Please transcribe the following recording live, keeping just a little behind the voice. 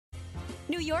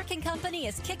New York & Company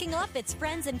is kicking off its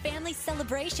Friends and Family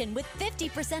celebration with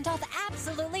 50% off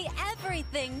absolutely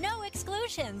everything, no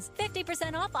exclusions.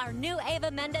 50% off our new Ava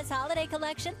Mendes holiday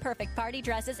collection, perfect party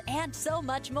dresses, and so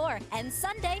much more. And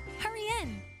Sunday, hurry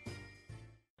in.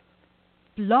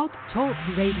 Blog Talk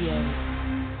Radio.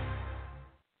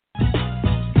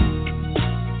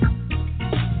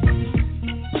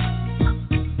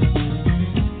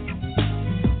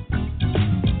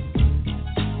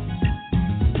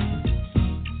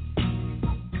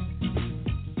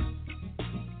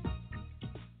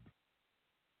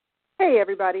 Hey,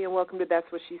 everybody, and welcome to That's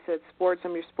What She Said Sports.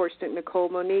 I'm your sports student, Nicole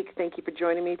Monique. Thank you for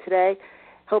joining me today.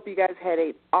 Hope you guys had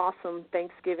an awesome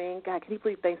Thanksgiving. God, can you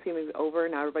believe Thanksgiving is over?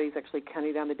 Now everybody's actually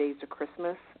counting down the days to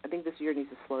Christmas. I think this year needs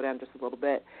to slow down just a little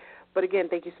bit. But, again,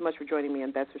 thank you so much for joining me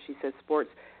on That's What She Said Sports.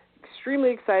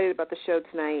 Extremely excited about the show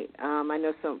tonight. I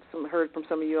know some heard from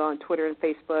some of you on Twitter and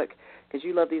Facebook because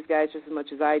you love these guys just as much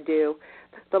as I do.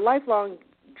 The lifelong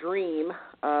dream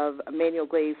of Emmanuel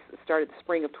Glaze started the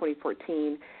spring of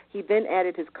 2014. He then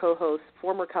added his co-host,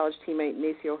 former college teammate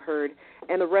Maceo,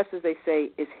 and the rest, as they say,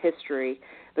 is history.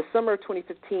 The summer of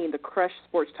 2015, the Crush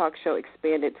Sports Talk Show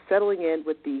expanded, settling in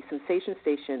with the Sensation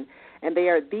Station, and they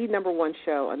are the number one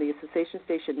show on the Sensation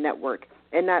Station network.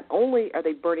 And not only are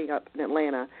they burning up in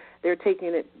Atlanta, they're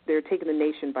taking the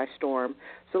nation by storm.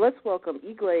 So let's welcome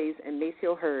E. Glaze and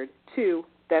Maceo to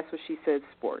That's What She Said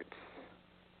Sports.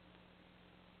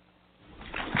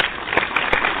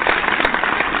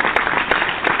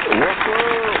 What's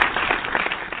up?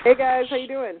 Hey guys, how you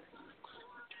doing?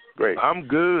 Great. I'm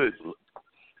good.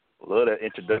 Love that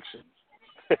introduction.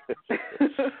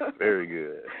 Very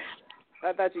good.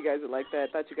 I thought you guys would like that.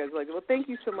 Well, thank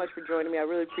you so much for joining me. I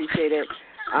really appreciate it.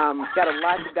 Got a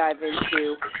lot to dive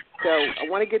into. So I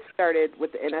want to get started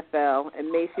with the NFL.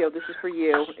 And Maceo, this is for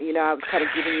you. You know, I was kind of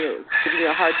giving you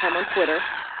a hard time on Twitter.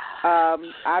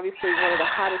 Obviously, one of the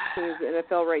hottest teams in the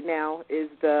NFL right now is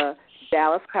the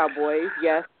Dallas Cowboys.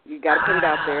 Yes, you got to put it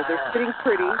out there. They're sitting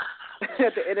pretty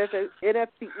at the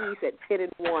NFC East at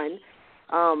 10-1.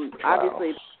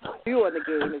 Obviously, the view on the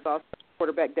game is also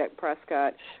quarterback Dak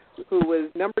Prescott, who was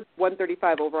number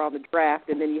 135 overall in the draft,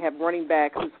 and then you have running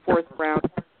back who's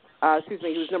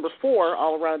who's number 4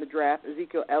 all around the draft,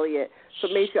 Ezekiel Elliott. So,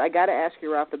 Maceo, I got to ask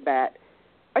you right off the bat,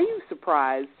 are you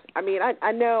surprised? I mean,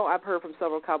 I know I've heard from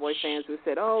several Cowboys fans who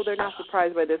said, oh, they're not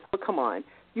surprised by this, but come on.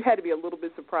 You had to be a little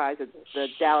bit surprised that the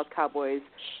Dallas Cowboys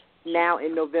now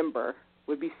in November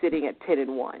would be sitting at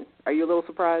 10-1. Are you a little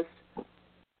surprised?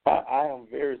 I am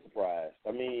very surprised.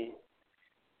 I mean,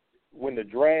 when the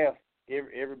draft,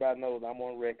 everybody knows I'm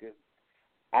on record.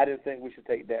 I didn't think we should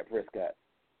take Dak Prescott.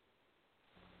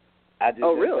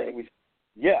 Really?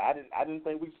 I didn't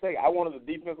think we should take it. I wanted a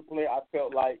defensive player. I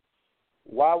felt like,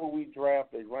 why would we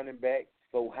draft a running back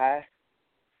so high?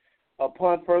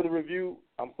 Upon further review,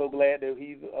 I'm so glad that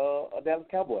he's a Dallas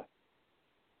Cowboy.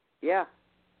 Yeah.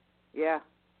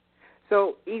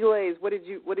 So, Eagles, what did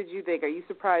you think? Are you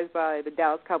surprised by the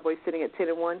Dallas Cowboys sitting at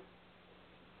 10-1?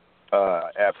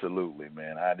 Absolutely,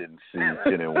 man. I didn't see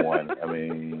 10-1. I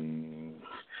mean,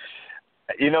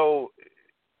 you know,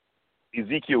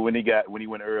 Ezekiel when he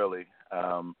went early,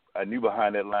 I knew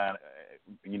behind that line.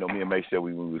 You know, me and Maceo,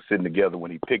 we were sitting together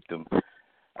when he picked him.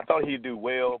 I thought he'd do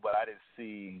well, but I didn't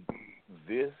see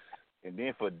this. And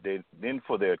then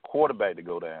for their quarterback to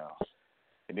go down,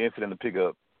 and then for them to pick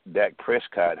up Dak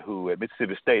Prescott, who at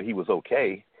Mississippi State he was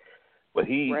okay, but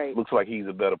he looks like he's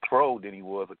a better pro than he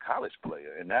was a college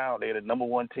player. And now they're the number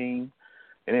one team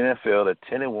in the NFL.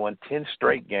 They're 10-1, 10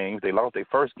 straight games. They lost their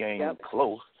first game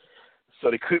close, so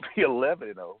they could be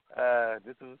 11-0.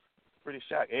 This is pretty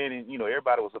shocking. And you know,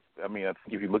 everybody was. I mean, I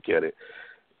think if you look at it,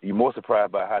 you're more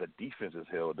surprised by how the defense has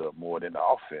held up more than the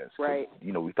offense. Right.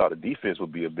 You know, we thought the defense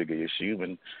would be a bigger issue,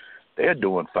 and they're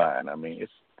doing fine. I mean,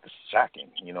 it's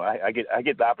shocking. You know, I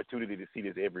get the opportunity to see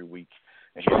this every week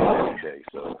and hear it every day.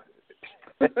 So.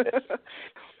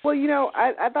 Well, you know,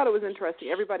 I thought it was interesting.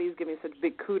 Everybody's giving such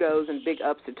big kudos and big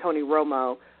ups to Tony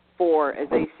Romo for, as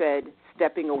they said,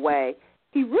 stepping away.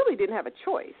 He really didn't have a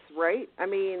choice, right? I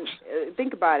mean,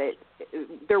 think about it.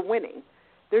 They're winning.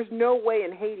 There's no way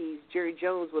in Hades Jerry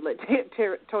Jones would let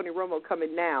Tony Romo come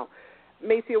in now.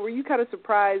 Maceo, were you kind of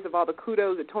surprised of all the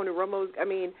kudos that Tony Romo's? I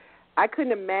mean, I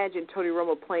couldn't imagine Tony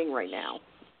Romo playing right now.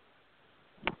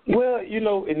 Well, you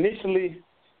know, initially,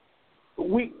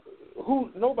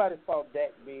 nobody saw Dak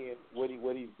being what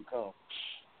he's become.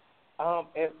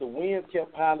 As the wins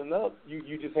kept piling up,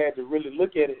 you just had to really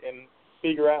look at it and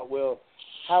figure out, well,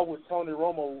 how would Tony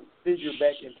Romo figure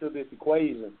back into this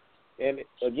equation? And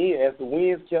again, as the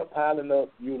wins kept piling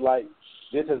up, you like,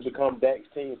 this has become Dak's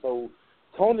team. So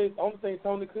only thing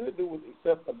Tony could do was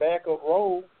accept a backup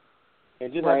role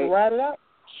and just have to ride it out.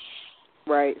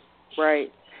 Right.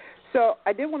 So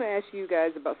I did want to ask you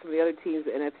guys about some of the other teams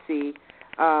in the NFC,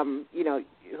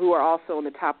 who are also on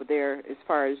the top of there as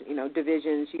far as,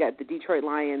 divisions. You got the Detroit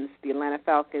Lions, the Atlanta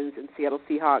Falcons, and Seattle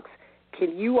Seahawks.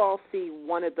 Can you all see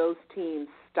one of those teams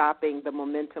stopping the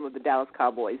momentum of the Dallas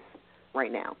Cowboys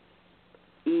right now?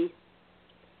 E?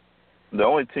 The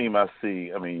only team I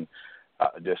see,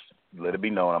 just let it be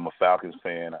known, I'm a Falcons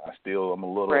fan. I'm a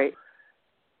little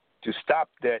to stop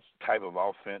that type of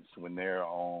offense when they're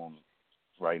on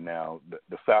right now.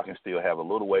 The Falcons still have a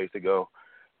little ways to go,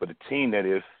 but the team that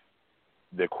if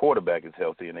their quarterback is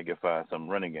healthy and they can find some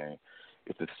running game,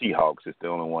 it's the Seahawks. It's the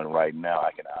only one right now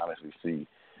I can honestly see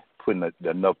putting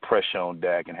enough pressure on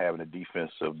Dak and having the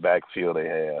defensive backfield they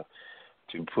have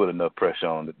to put enough pressure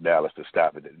on Dallas to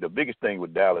stop it. The biggest thing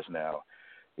with Dallas now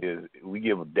is we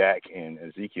give Dak and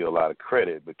Ezekiel a lot of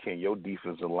credit, but can your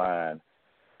defensive line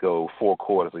go 4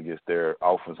 quarters against their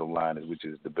offensive line, which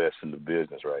is the best in the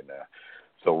business right now?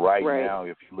 So right now,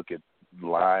 if you look at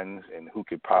lines and who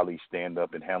could probably stand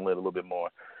up and handle it a little bit more,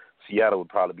 Seattle would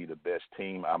probably be the best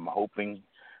team. I'm hoping,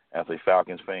 as a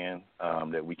Falcons fan,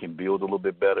 that we can build a little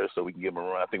bit better so we can give them a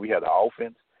run. I think we have the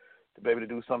offense to be able to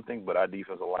do something, but our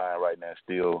defensive line right now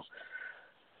still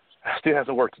has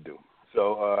some work to do.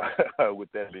 So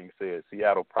with that being said,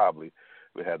 Seattle probably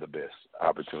would have the best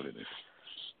opportunities.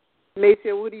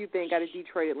 Maceo, what do you think out of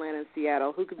Detroit, Atlanta, and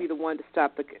Seattle? Who could be the one to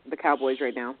stop the Cowboys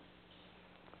right now?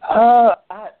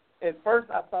 At first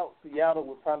I thought Seattle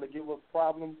would probably give us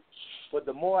problems, but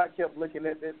the more I kept looking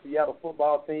at that Seattle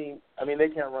football team, they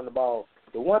can't run the ball.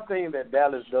 The one thing that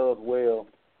Dallas does well,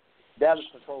 Dallas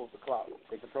controls the clock.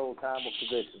 They control time of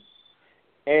possession.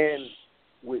 And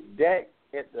with Dak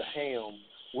at the helm,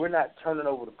 we're not turning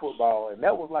over the football, and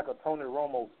that was like a Tony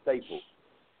Romo staple,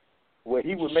 where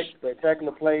he would make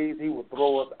spectacular plays, he would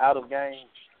throw us out of games.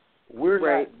 We're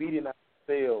not beating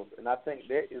ourselves, and I think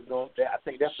that's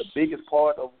the biggest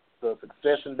part of the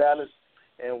success in Dallas.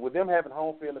 And with them having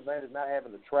home field advantage, not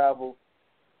having to travel,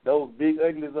 those big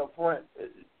uglies up front,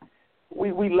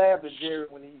 we laughed at Jerry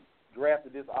when he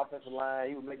drafted this offensive line.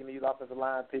 He was making these offensive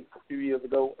line picks a few years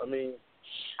ago.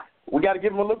 We got to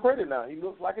give him a little credit now. He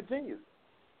looks like a genius.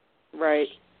 Right.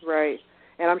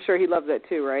 And I'm sure he loves that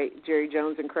too, right? Jerry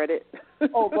Jones and credit.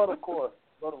 But of course.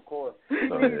 He needs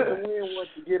to win once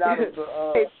to get out of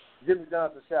the Jimmy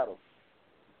Johnson's shadow.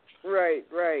 Right.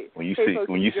 When you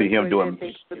see him doing,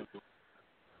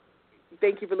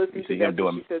 thank you for listening to that.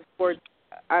 She says sports.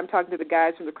 I'm talking to the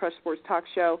guys from the Crush Sports Talk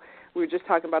Show. We were just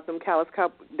talking about them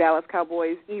Dallas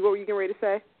Cowboys. E, what were you getting ready to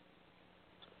say?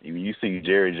 When you see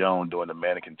Jerry Jones doing the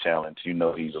mannequin challenge, you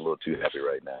know he's a little too happy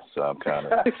right now. So I'm kind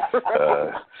of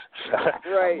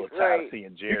right. tired of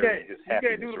seeing Jerry and his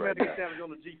happiness you can't do the right mannequin now. challenge on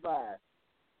the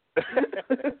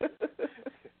G5.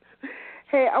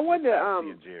 Hey, I wanted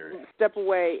to step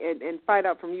away and find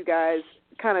out from you guys,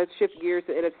 kind of shift gears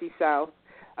to NFC South.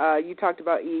 You talked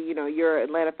about, you're an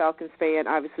Atlanta Falcons fan.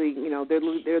 Obviously,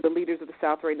 they're the leaders of the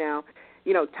South right now.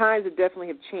 Times definitely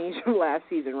have changed from last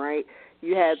season, right?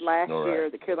 You had last year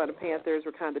the Carolina Panthers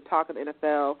were kind of the talk of the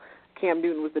NFL. Cam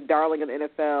Newton was the darling of the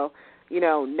NFL.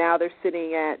 Now they're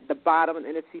sitting at the bottom of the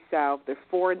NFC South. They're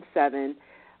 4-7.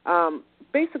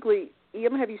 Basically, I'm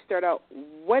going to have you start out.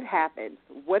 What happened?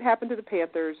 What happened to the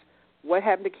Panthers? What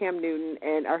happened to Cam Newton?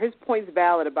 And are his points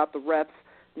valid about the refs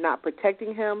not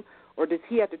protecting him, or does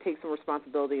he have to take some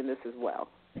responsibility in this as well?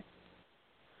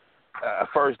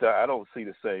 First, I don't see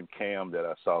the same Cam that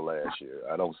I saw last year.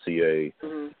 I don't see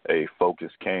a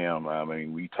focused Cam.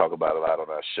 We talk about it a lot on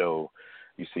our show.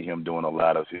 You see him doing a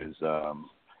lot of his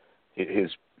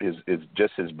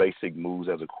just his basic moves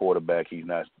as a quarterback. He's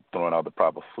not throwing out the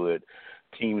proper foot.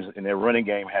 Teams in their running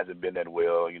game hasn't been that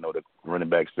well. The running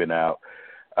back's been out.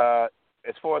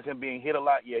 As far as him being hit a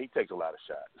lot, he takes a lot of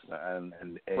shots.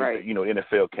 And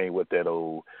NFL came with that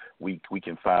old, we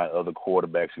can find other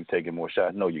quarterbacks who taking more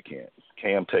shots. No, you can't.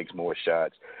 Cam takes more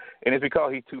shots. And it's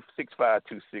because he's 6'5",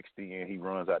 260, and he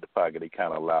runs out the pocket. They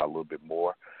kind of allow a little bit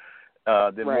more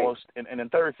than most. And the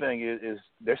third thing is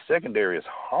their secondary is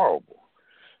horrible.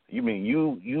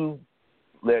 You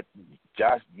let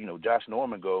Josh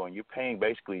Norman go, and you're paying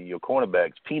basically your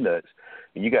cornerbacks peanuts,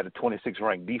 and you got a 26th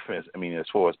ranked defense. As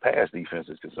far as pass defense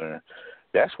is concerned,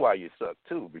 that's why you suck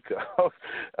too. Because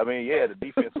the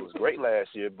defense was great last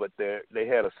year, but they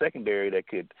had a secondary that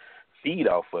could feed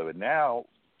off of it. Now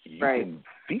you can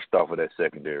feast off of that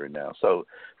secondary now. So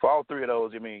for all three of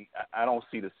those, I don't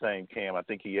see the same Cam. I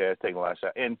think he has taken a lot of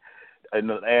shots. And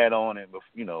add on it,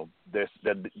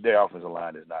 their offensive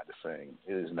line is not the same.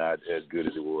 It is not as good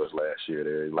as it was last year.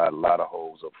 There are a lot of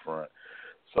holes up front.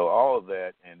 So all of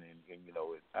that, and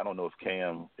I don't know if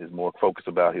Cam is more focused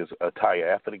about his attire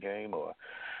after the game or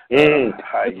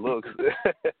how he looks.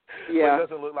 Yeah, it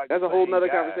doesn't look like that's a whole nother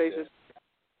conversation.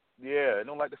 It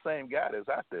don't like the same guy that's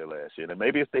out there last year. And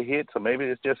maybe it's the hits, or maybe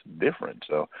it's just different.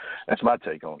 So that's my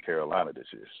take on Carolina this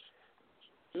year.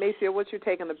 Maceo, what's your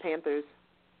take on the Panthers?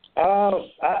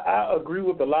 I agree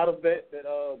with a lot of that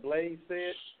Glaze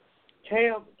said.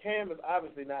 Cam is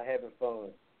obviously not having fun.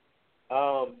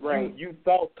 Right. You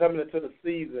thought coming into the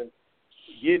season,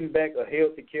 getting back a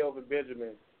healthy Kelvin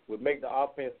Benjamin would make the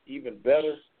offense even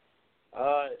better.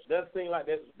 It doesn't seem like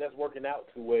that's working out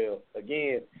too well.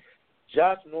 Again,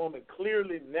 Josh Norman,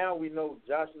 clearly now we know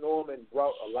Josh Norman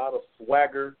brought a lot of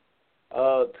swagger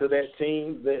to that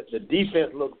team. The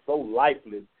defense looks so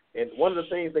lifeless. And one of the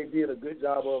things they did a good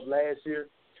job of last year,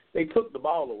 they took the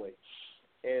ball away.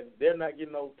 And they're not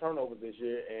getting no turnovers this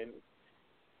year. And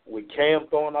with Cam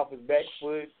throwing off his back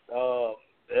foot,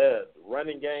 the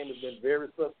running game has been very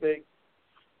suspect.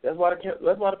 That's why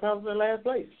the Panthers are in last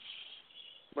place.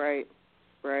 Right.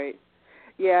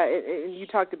 Yeah, and you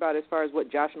talked about as far as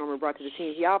what Josh Norman brought to the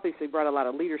team. He obviously brought a lot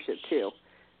of leadership too,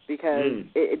 because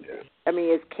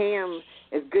as Cam,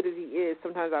 as good as he is,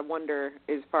 sometimes I wonder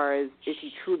as far as is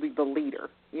he truly the leader.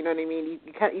 You know what I mean?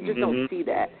 You just don't see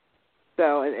that.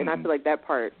 So, and I feel like that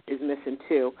part is missing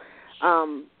too.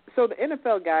 So the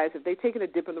NFL guys, if they've taken a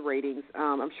dip in the ratings,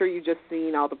 I'm sure you've just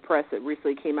seen all the press that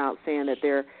recently came out saying that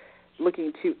they're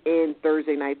looking to end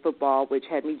Thursday Night Football, which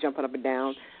had me jumping up and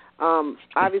down.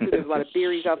 Obviously, there's a lot of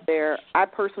theories out there. I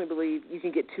personally believe you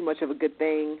can get too much of a good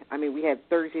thing. I mean, we had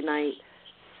Thursday night,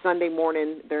 Sunday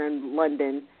morning, they're in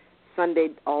London, Sunday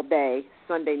all day,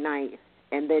 Sunday night,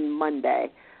 and then Monday.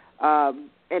 And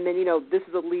then, this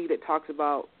is a league that talks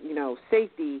about,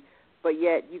 safety, but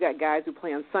yet you got guys who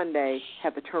play on Sunday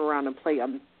have to turn around and play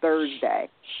on Thursday.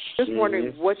 Just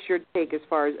wondering what's your take as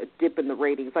far as a dip in the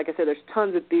ratings. Like I said, there's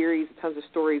tons of theories, tons of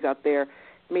stories out there.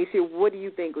 Maceo, what do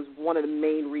you think was one of the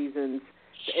main reasons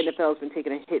the NFL has been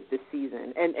taking a hit this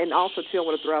season? And also, too, I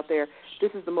want to throw out there,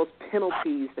 this is the most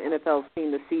penalties the NFL has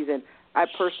seen this season. I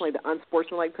personally, the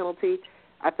unsportsmanlike penalty,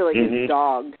 I feel like it's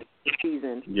dogged this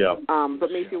season. Yeah.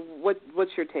 But Maceo,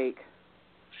 what's your take?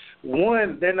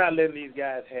 One, they're not letting these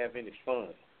guys have any fun.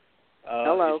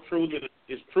 Hello.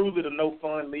 It's truly the no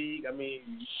fun league. I mean,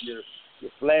 you're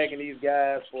flagging these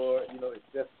guys for, it's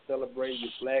just to celebrate.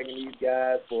 You're flagging these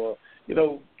guys for,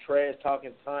 trash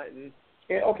talking, taunting.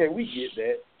 And okay, we get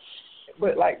that.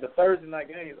 But like the Thursday night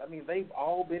games, I mean, they've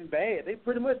all been bad. They've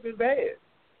pretty much been bad.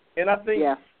 And I think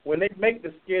when they make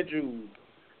the schedules,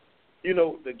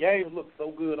 the games look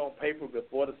so good on paper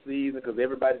before the season because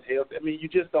everybody's healthy. I mean, you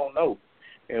just don't know.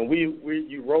 And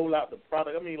you roll out the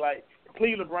product. I mean, like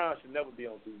Cleveland Browns should never be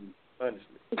on TV,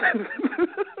 honestly.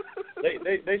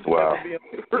 they should never be on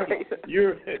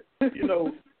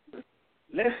TV.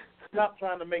 Let's stop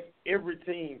trying to make every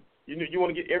team. You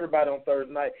want to get everybody on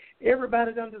Thursday night.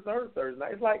 Everybody doesn't deserve Thursday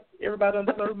night. It's like everybody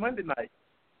doesn't deserve Monday night.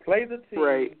 Play the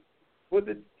team, put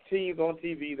the teams on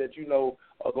TV that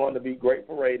are going to be great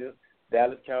for ratings.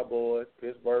 Dallas Cowboys,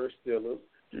 Pittsburgh Steelers,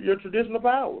 your traditional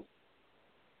powers.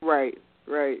 Right.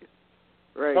 Yeah,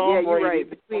 you're right.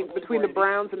 Between the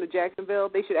Browns and the Jacksonville,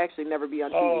 they should actually never be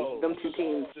on TV. Them two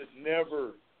teams should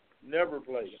never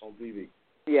play on TV.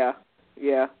 Yeah.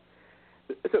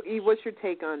 So, Eve, what's your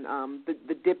take on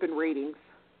the dip in ratings?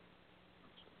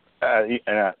 And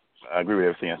I agree with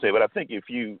everything I say, but I think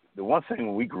the one thing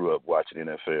when we grew up watching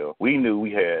NFL, we knew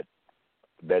we had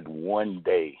that one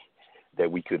day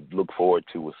that we could look forward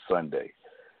to was Sunday.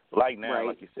 Like now,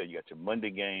 like you said, you got your Monday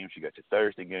games, you got your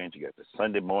Thursday games, you got the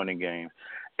Sunday morning games.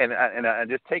 And I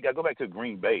go back to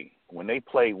Green Bay. When they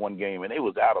played one game and they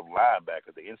was out of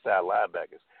linebackers, the inside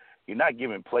linebackers, you're not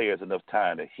giving players enough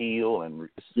time to heal and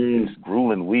it's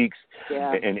grueling weeks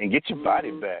and get your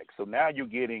body back. So now you're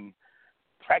getting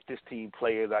practice team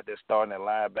players out there starting at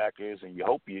linebackers, and you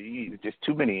hope you just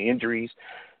too many injuries,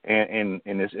 and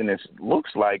it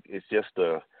looks like it's just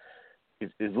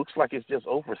it looks like it's just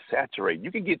oversaturated.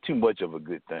 You can get too much of a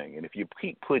good thing, and if you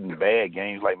keep putting bad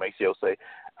games, like Maceo say,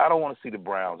 I don't want to see the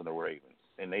Browns and the Ravens,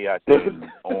 and they out there in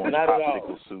orange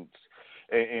popsicle suits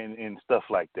and stuff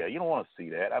like that. You don't want to see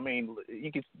that. I mean,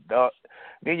 you get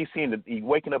then you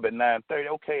waking up at 9:30.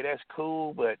 Okay, that's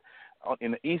cool, but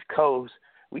in the East Coast,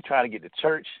 we trying to get to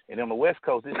church, and on the West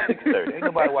Coast, it's 6:30. Ain't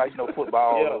nobody watching no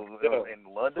football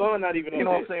in London. Well, not even you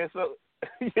know what I'm saying? So,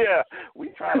 we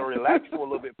trying to relax for a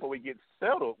little bit before we get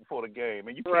settled for the game,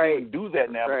 and you can't even do that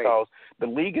now because the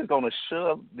league is going to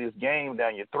shove this game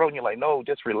down your throat, and you're like, no,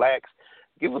 just relax.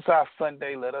 Give us our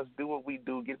Sunday. Let us do what we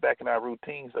do. Get back in our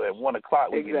routine so at 1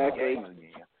 o'clock we get in the games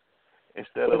again.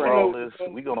 Instead of all this,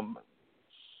 we're going to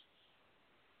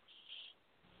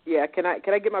Yeah, can I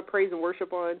get my praise and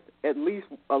worship on at least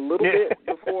a little bit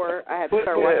before I have to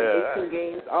start watching 18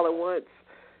 games all at once?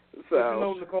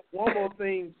 So, but, Nicole, one more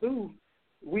thing too,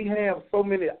 we have so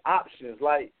many options.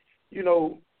 Like,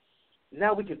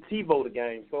 now we can TiVo the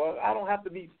game, so I don't have to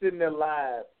be sitting there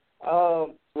live.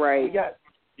 Right. We got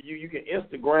you can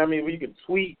Instagram me, you can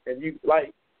tweet, and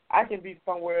I can be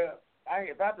somewhere.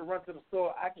 If I have to run to the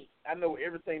store, I know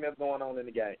everything that's going on in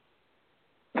the game.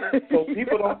 So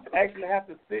people don't actually have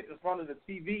to sit in front of the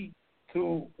TV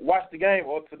to watch the game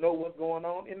or to know what's going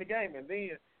on in the game. And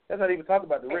then that's not even talking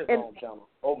about the Red Zone channel.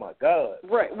 Oh my God!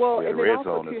 Right. Well, yeah, and then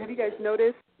also too, have you guys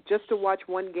noticed just to watch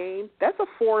one game? That's a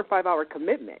 4 or 5 hour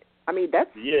commitment. I mean,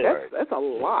 that's a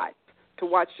lot to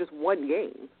watch just one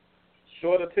game.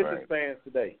 Short attention spans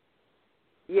today.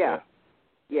 Yeah.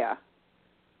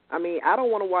 I mean, I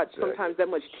don't want to watch sometimes that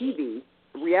much TV,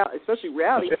 especially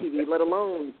reality TV, let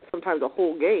alone sometimes a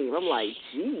whole game. I'm like,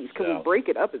 geez, can we break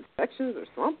it up in sections or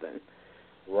something?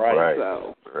 Right.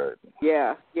 So,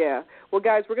 yeah. Well,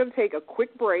 guys, we're going to take a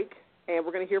quick break, and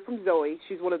we're going to hear from Zoe.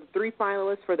 She's one of the 3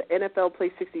 finalists for the NFL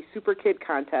Play 60 Super Kid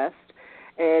Contest.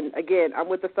 And, again, I'm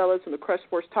with the fellas from the Crush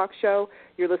Sports Talk Show.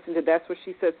 You're listening to That's What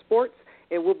She Said Sports,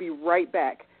 and we'll be right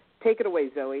back. Take it away,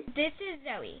 Zoe. This is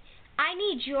Zoe. I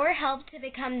need your help to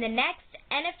become the next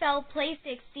NFL Play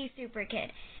 60 Super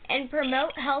Kid and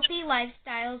promote healthy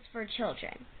lifestyles for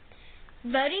children.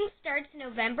 Voting starts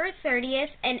November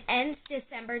 30th and ends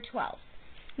December 12th.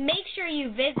 Make sure you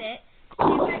visit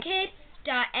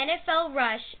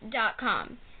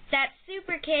superkid.nflrush.com. That's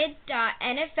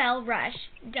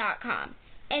superkid.nflrush.com.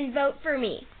 And vote for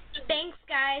me. Thanks,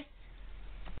 guys.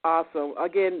 Awesome.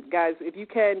 Again, guys, if you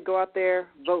can, go out there,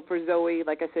 vote for Zoe.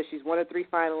 Like I said, she's one of 3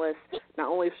 finalists. Not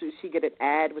only should she get an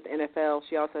ad with the NFL,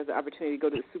 she also has the opportunity to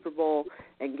go to the Super Bowl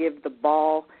and give the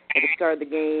ball at the start of the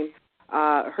game.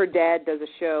 Her dad does a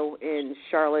show in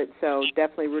Charlotte, so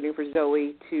definitely rooting for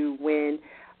Zoe to win.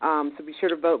 So be sure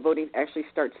to vote. Voting actually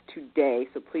starts today,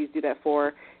 so please do that for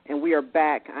her. And we are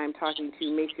back. I'm talking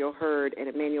to Maceo Hurd and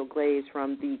Emmanuel Glaze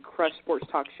from the Crush Sports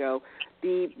Talk Show,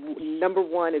 the number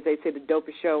 1, as they say, the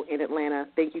dopest show in Atlanta.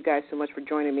 Thank you guys so much for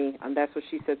joining me on That's What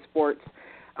She Said Sports.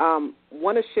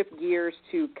 Want to shift gears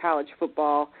to college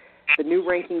football. The new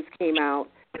rankings came out.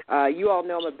 You all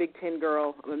know I'm a Big Ten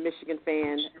girl. I'm a Michigan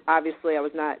fan. Obviously, I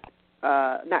was not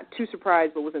too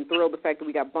surprised, but was enthralled the fact that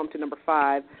we got bumped to number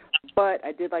 5. But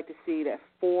I did like to see that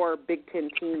 4 Big Ten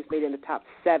teams made it in the top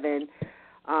 7.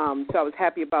 So I was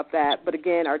happy about that. But,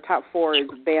 again, our top 4 is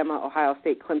Bama, Ohio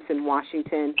State, Clemson,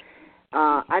 Washington.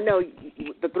 I know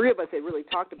the 3 of us had really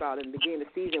talked about it in the beginning of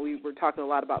the season. We were talking a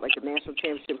lot about, like, the national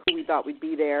championship, who we thought would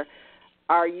be there.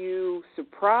 Are you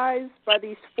surprised by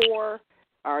these 4?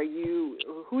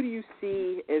 Who do you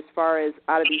see as far as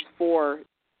out of these 4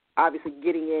 obviously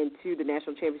getting into the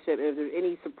national championship? And if there's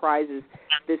any surprises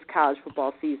this college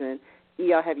football season,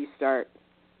 I'll have you start.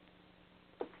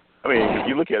 I mean, if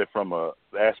you look at it from a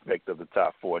aspect of the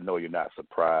top 4, no, you're not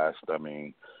surprised. I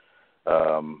mean,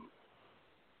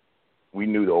 we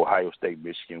knew the Ohio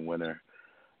State-Michigan winner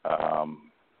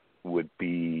would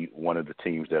be one of the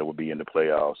teams that would be in the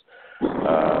playoffs.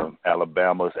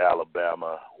 Alabama's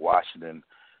Alabama, Washington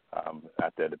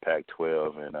out there, the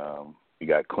Pac-12, and you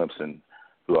got Clemson,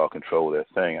 who all control that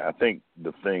thing. I think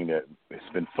the thing that it's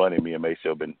been funny, me and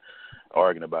Maceo have been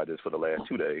arguing about this for the last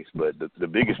 2 days, but the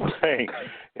biggest thing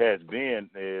has been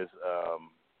is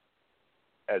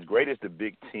as great as the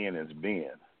Big Ten has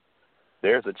been,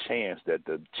 there's a chance that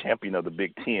the champion of the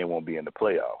Big Ten won't be in the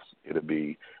playoffs. It'll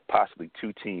be possibly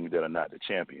 2 teams that are not the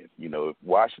champion. You know, if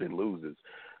Washington loses,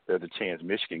 there's a chance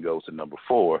Michigan goes to number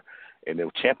 4, and the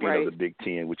champion of the Big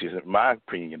Ten, which is, in my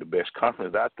opinion, the best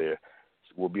conference out there,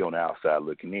 will be on the outside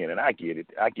looking in. And I get it.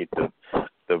 I get the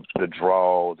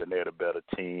draws, and they're the better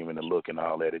team, and the look and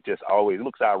all that. It just always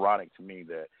looks ironic to me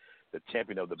that the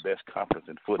champion of the best conference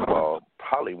in football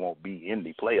probably won't be in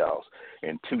the playoffs,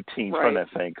 and 2 teams from that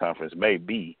same conference may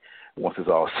be once it's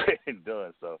all said and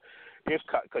done. So,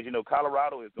 because, you know,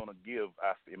 Colorado is going to give,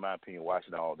 in my opinion,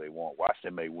 Washington all they want.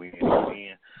 Washington may win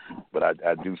again, but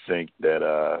I do think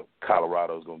that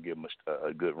Colorado is going to give them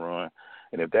a good run.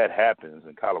 And if that happens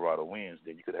and Colorado wins,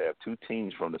 then you could have 2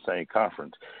 teams from the same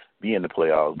conference be in the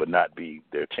playoffs but not be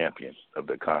their champion of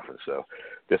their conference. So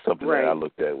that's something that I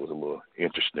looked at was a little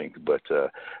interesting. But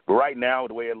right now,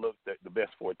 the way it looks, the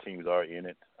best 4 teams are in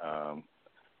it.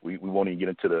 We won't even get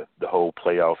into the whole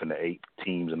playoff and the 8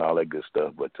 teams and all that good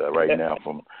stuff. But right now,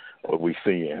 from what we're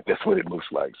seeing, that's what it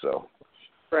looks like. So.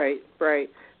 Right.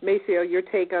 Maceo, your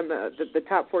take on the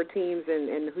top 4 teams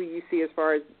and who you see as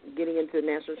far as getting into the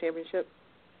national championship?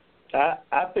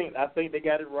 I think they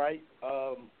got it right.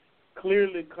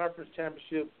 clearly conference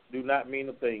championships do not mean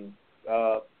a thing.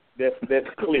 That's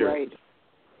clear. Right.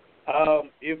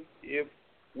 If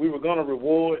we were going to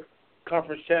reward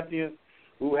conference champions,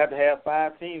 we would have to have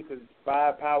 5 teams because it's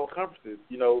 5 power conferences.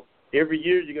 Every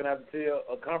year you're going to have to tell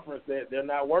a conference that they're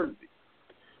not worthy.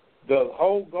 The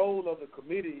whole goal of the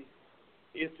committee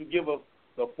is to give us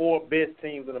the 4 best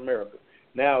teams in America.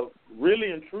 Now,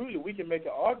 really and truly, we can make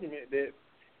an argument that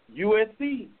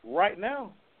USC right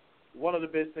now one of the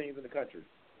best teams in the country.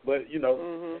 But,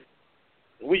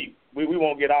 we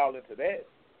won't get all into that.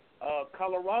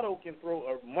 Colorado can throw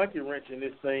a monkey wrench in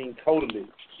this thing totally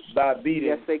by beating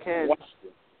Yes, they can.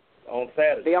 Washington on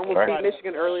Saturday. They almost beat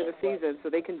Michigan early in the season, so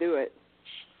they can do it.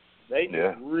 They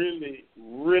can really,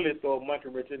 really throw a monkey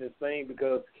wrench in this thing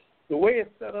because the way it's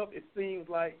set up, it seems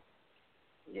like,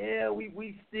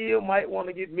 we still might want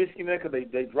to get Michigan there because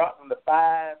they dropped them to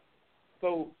 5.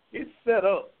 So it's set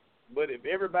up. But if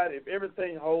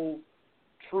everything holds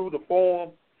true to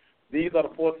form, these are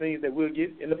the 4 teams that we'll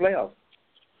get in the playoffs.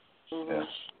 Mm-hmm. Yeah.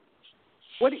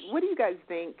 What do you guys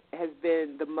think has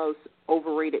been the most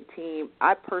overrated team?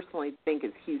 I personally think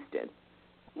it's Houston.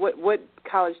 What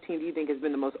college team do you think has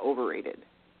been the most overrated?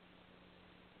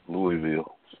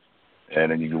 Louisville.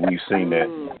 And then we've seen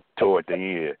that toward the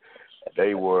end.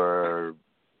 They were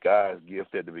guys'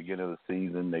 gift at the beginning of the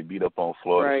season. They beat up on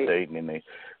Florida State, and then they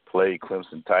played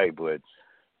Clemson tight. But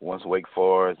once Wake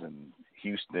Forest and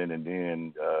Houston, and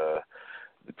then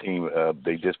the team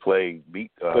they just played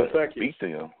beat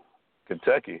them,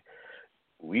 Kentucky.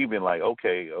 We've been like,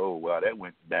 okay, that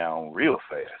went down real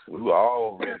fast. We were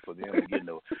all ready for them to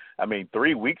get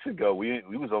 3 weeks ago, we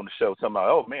was on the show talking about,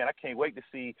 oh, man, I can't wait to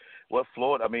see what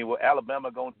Alabama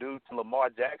going to do to Lamar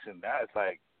Jackson. Now it's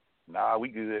like, nah, we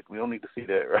good. We don't need to see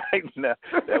that right now.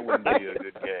 That wouldn't be a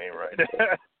good game right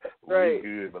now. Right. We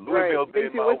good. But Louisville's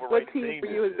been my overrated what team team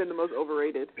for you has been the most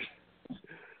overrated?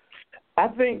 I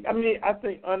think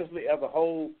honestly, as a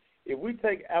whole, if we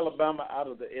take Alabama out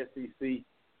of the SEC,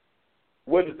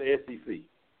 what is the SEC?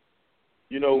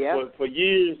 For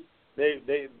years they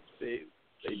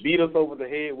beat us over the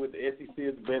head with the SEC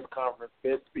is the best conference,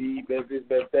 best speed, best this,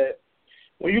 best that.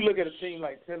 When you look at a team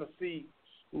like Tennessee,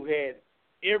 who had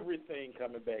everything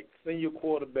coming back, senior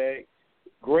quarterback,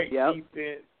 great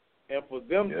defense, and for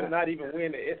them to not even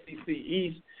win the SEC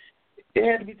East, it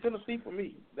had to be Tennessee for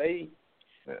me. They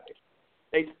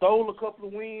stole a couple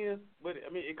of wins, but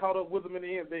it caught up with them in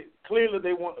the end. They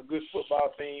want a good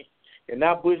football team, and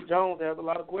now Bush Jones has a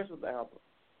lot of questions to answer.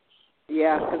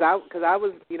 Yeah, because I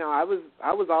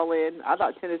was all in. I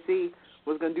thought Tennessee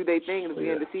was going to do their thing at the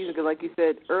beginning of the season because, like you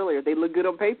said earlier, they look good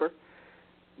on paper,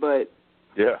 but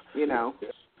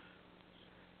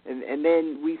and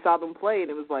then we saw them play,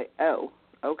 and it was like, oh,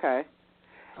 okay.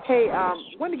 Hey,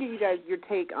 wanted to give you guys your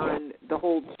take on the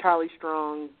whole Charlie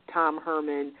Strong, Tom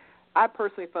Herman. I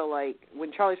personally felt like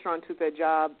when Charlie Strong took that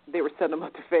job, they were setting him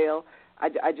up to fail.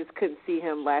 I just couldn't see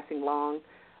him lasting long.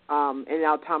 And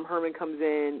now Tom Herman comes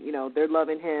in, they're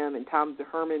loving him, and Tom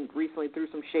Herman recently threw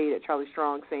some shade at Charlie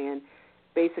Strong, saying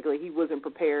basically he wasn't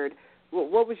prepared.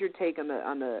 What was your take on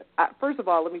the first of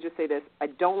all, let me just say this. I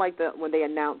don't like when they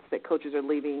announce that coaches are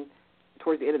leaving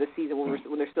towards the end of the season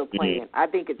when they're still playing. I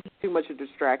think it's too much of a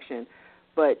distraction.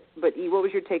 But E, what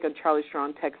was your take on Charlie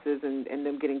Strong, Texas, and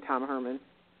them getting Tom Herman?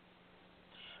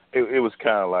 It was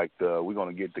kind of like we're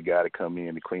going to get the guy to come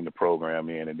in to clean the program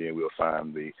in, and then we'll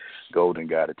find the golden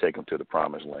guy to take him to the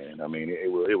promised land.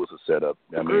 It was a setup.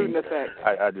 Gruden effect.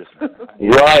 I just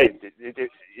right.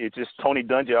 It just Tony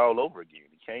Dungy all over again.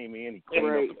 He came in, he cleaned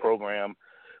up the program.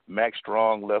 Max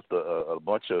Strong left a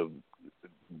bunch of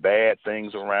bad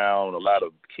things around, a lot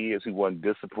of kids who wasn't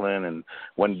disciplined and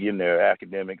wasn't getting their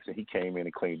academics, and he came in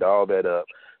and cleaned all that up.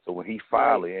 So when he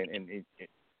finally and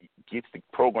gets the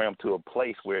program to a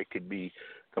place where it could be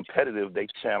competitive, they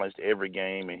challenged every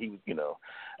game, and he,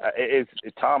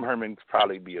 Tom Herman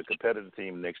probably be a competitive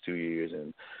team the next 2 years,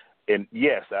 and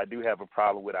yes, I have a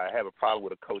problem with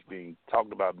a coach being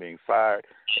talked about being fired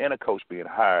and a coach being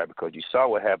hired, because you saw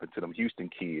what happened to them Houston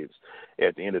kids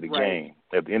at the end of the game,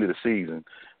 at the end of the season.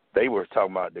 They were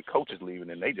talking about the coaches leaving,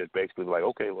 and they just basically were like,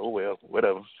 okay, well,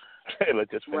 whatever. Let's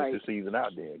just finish the season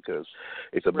out then, because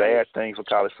it's a bad thing for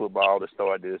college football to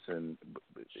start this, and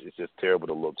it's just terrible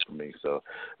to look for me. So,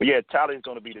 but yeah, Charlie's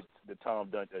going to be the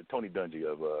Tony Dungy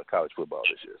of college football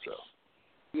this year. So,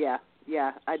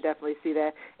 yeah, I definitely see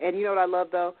that. And you know what I love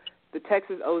though? The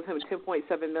Texans owes him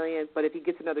 $10.7 million, but if he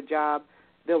gets another job,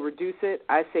 they'll reduce it.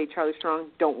 I say Charlie Strong,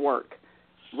 don't work.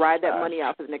 Ride that money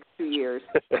out for the next 2 years.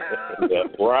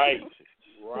 Right.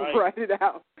 Ride it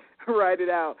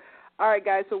out. All right,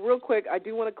 guys, so real quick, I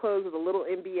do want to close with a little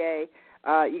NBA.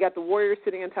 You got the Warriors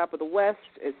sitting on top of the West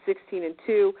at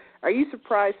 16-2. Are you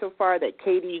surprised so far that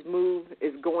KD's move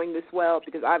is going this well?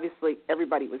 Because obviously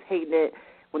everybody was hating it.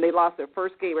 When they lost their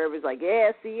first game, everybody's like,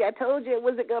 yeah, see, I told you it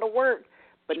wasn't going to work.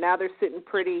 But now they're sitting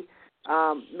pretty.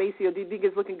 Maceo, do you think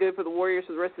it's looking good for the Warriors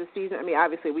for the rest of the season? I mean,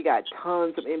 obviously we got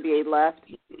tons of NBA left,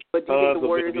 but do you think the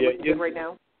Warriors are looking good right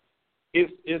now?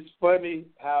 It's funny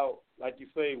how, like you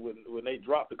say, when they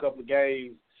dropped a couple of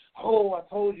games, oh, I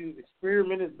told you, the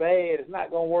experiment is bad. It's not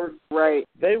going to work. Right.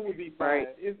 They will be fine. Right.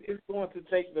 It's going to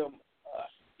take them,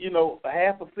 a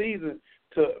half a season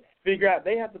to figure out.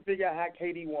 They have to figure out how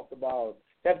KD wants the ball.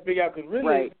 They have to figure out, because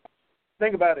really,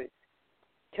 think about it,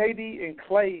 KD and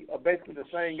Clay are basically the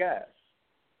same guys.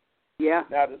 Yeah.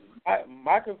 Now,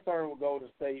 my concern with Golden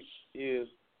State is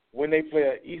when they play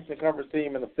an Eastern Conference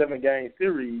team in a 7-game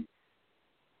series,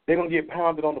 they're going to get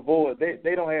pounded on the board.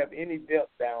 They don't have any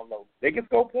depth down low. They can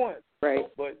score points. Right.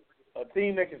 But a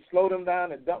team that can slow them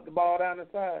down and dump the ball down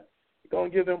inside, it's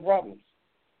going to give them problems.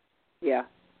 Yeah.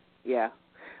 Yeah.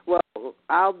 Well,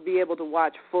 I'll be able to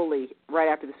watch fully right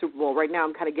after the Super Bowl. Right now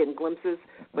I'm kind of getting glimpses,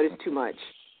 but it's too much.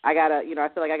 I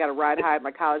feel like I got to ride high at my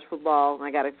college football, and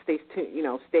I got to stay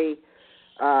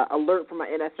alert for my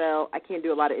NFL. I can't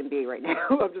do a lot of NBA right now.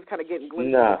 I'm just kind of getting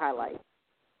glimpses and highlights.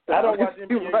 So, I don't watch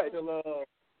NBA till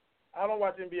I don't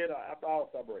watch NBA after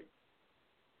All-Star break.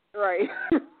 Right,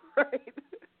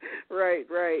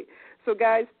 right. So,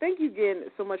 guys, thank you again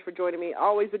so much for joining me.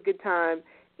 Always a good time.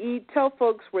 Tell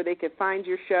folks where they can find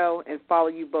your show and follow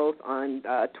you both on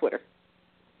Twitter.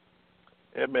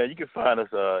 Yeah, man, you can find us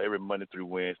every Monday through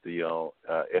Wednesday on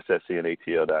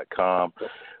sscnatl.com.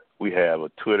 We have a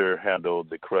Twitter handle,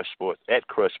 at Crush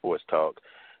Sports Talk.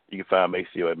 You can find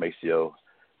Maceo at Maceo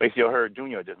Hurd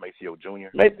Jr. or just Maceo Jr.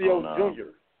 Maceo Jr.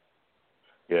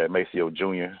 Yeah, Maceo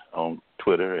Jr. on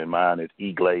Twitter, and mine is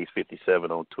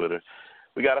Glaze57 on Twitter.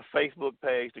 We got a Facebook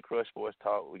page, The Crush Sports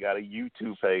Talk. We got a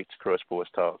YouTube page, The Crush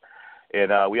Sports Talk. And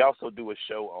we also do a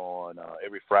show on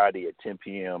every Friday at 10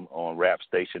 p.m. on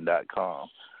rapstation.com,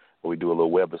 where we do a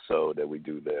little webisode that we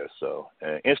do there. So,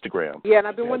 Instagram. Yeah, and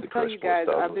I've been wanting to tell you guys,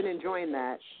 I've been enjoying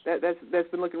that. That's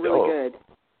been looking really good.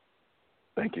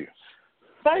 Thank you.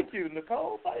 Thank you,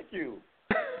 Nicole. Thank you.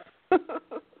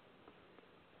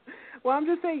 Well, I'm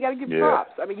just saying you got to give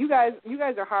props. I mean, you guys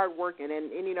are hard working,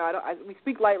 and we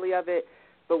speak lightly of it,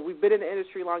 but we've been in the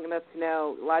industry long enough to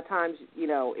know a lot of times,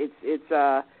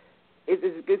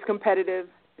 it's competitive.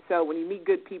 So when you meet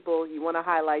good people, you want to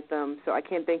highlight them. So I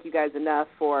can't thank you guys enough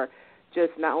for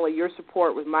just not only your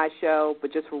support with my show,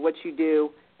 but just for what you do,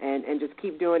 and just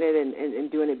keep doing it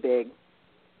and doing it big.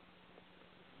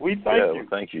 We thank you. Well,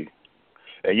 thank you.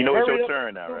 And it's your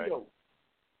turn now, right?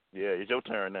 Yeah, it's your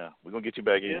turn now. We're going to get you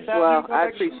back in. Well, I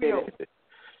appreciate it.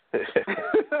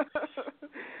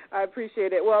 I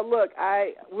appreciate it. Well, look,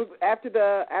 after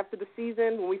the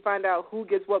season, when we find out who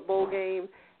gets what bowl game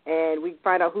and we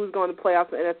find out who's going to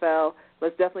playoffs in the NFL,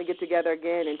 let's definitely get together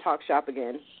again and talk shop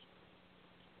again.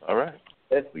 All right.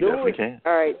 We definitely can.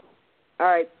 All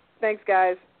right. Thanks,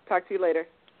 guys. Talk to you later.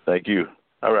 Thank you.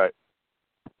 All right.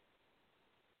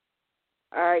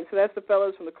 All right, so that's the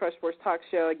fellows from the Crush Sports Talk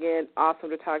Show. Again, awesome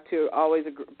to talk to. Always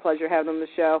a pleasure having them on the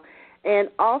show. And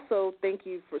also, thank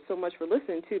you so much for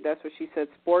listening, too. That's What She Said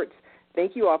Sports.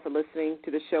 Thank you all for listening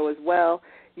to the show as well.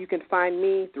 You can find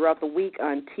me throughout the week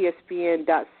on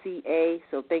tspn.ca.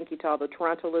 So thank you to all the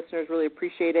Toronto listeners. Really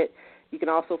appreciate it. You can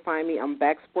also find me on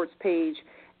Back Sports page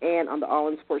and on the All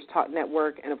In Sports Talk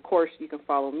Network. And, of course, you can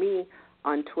follow me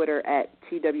on Twitter at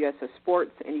TWSS Sports,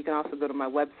 and you can also go to my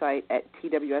website at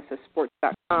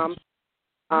twssports.com.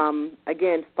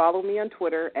 Again, follow me on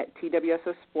Twitter at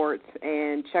TWSS Sports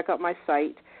and check out my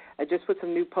site. I just put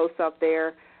some new posts up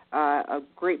there, a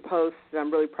great post that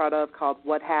I'm really proud of called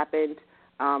What Happened,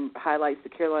 highlights the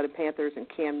Carolina Panthers and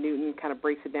Cam Newton, kind of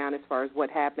breaks it down as far as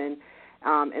what happened.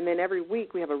 And then every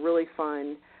week we have a really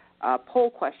fun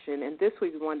poll question, and this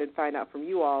week we wanted to find out from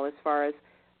you all as far as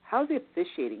how's the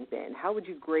officiating been? How would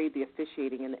you grade the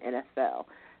officiating in the NFL?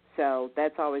 So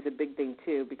that's always a big thing,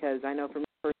 too, because I know for me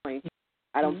personally,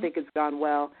 I don't think it's gone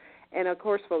well. And, of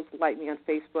course, folks like me on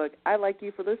Facebook. I like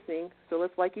you for listening, so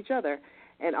let's like each other.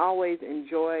 And always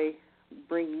enjoy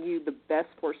bringing you the best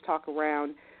sports talk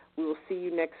around. We will see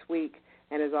you next week.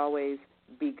 And, as always,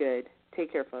 be good.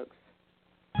 Take care, folks.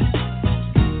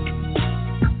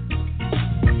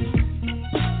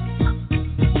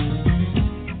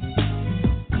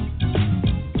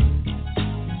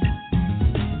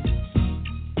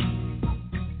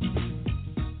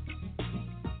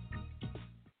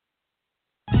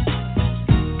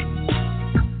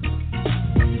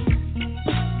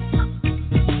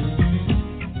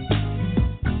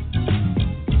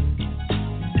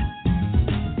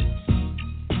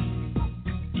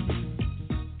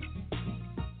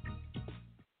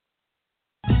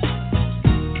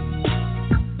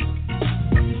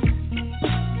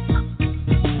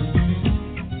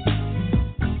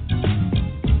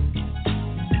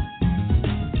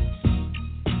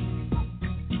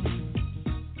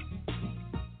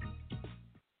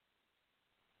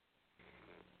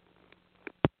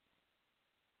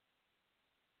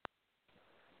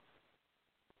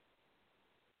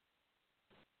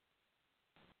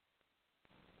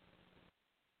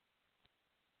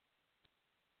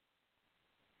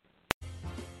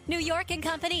 New York &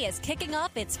 Company is kicking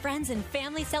off its Friends and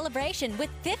Family celebration with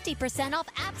 50% off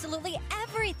absolutely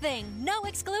everything. No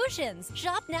exclusions.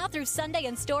 Shop now through Sunday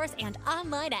in stores and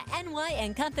online at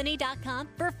nyandcompany.com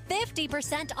for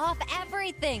 50% off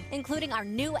everything, including our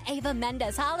new Ava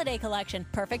Mendes holiday collection,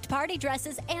 perfect party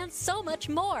dresses, and so much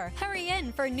more. Hurry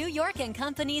in for New York &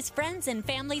 Company's Friends and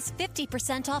Family's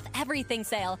 50% off everything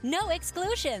sale. No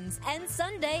exclusions. And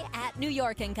Sunday at New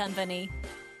York & Company.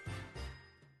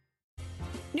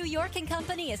 New York &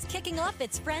 Company is kicking off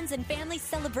its Friends and Family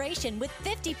celebration with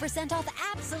 50% off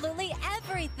absolutely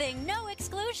everything. No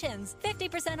exclusions.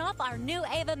 50% off our new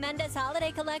Ava Mendes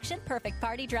holiday collection, perfect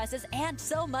party dresses, and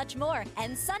so much more.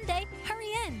 And Sunday,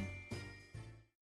 hurry in.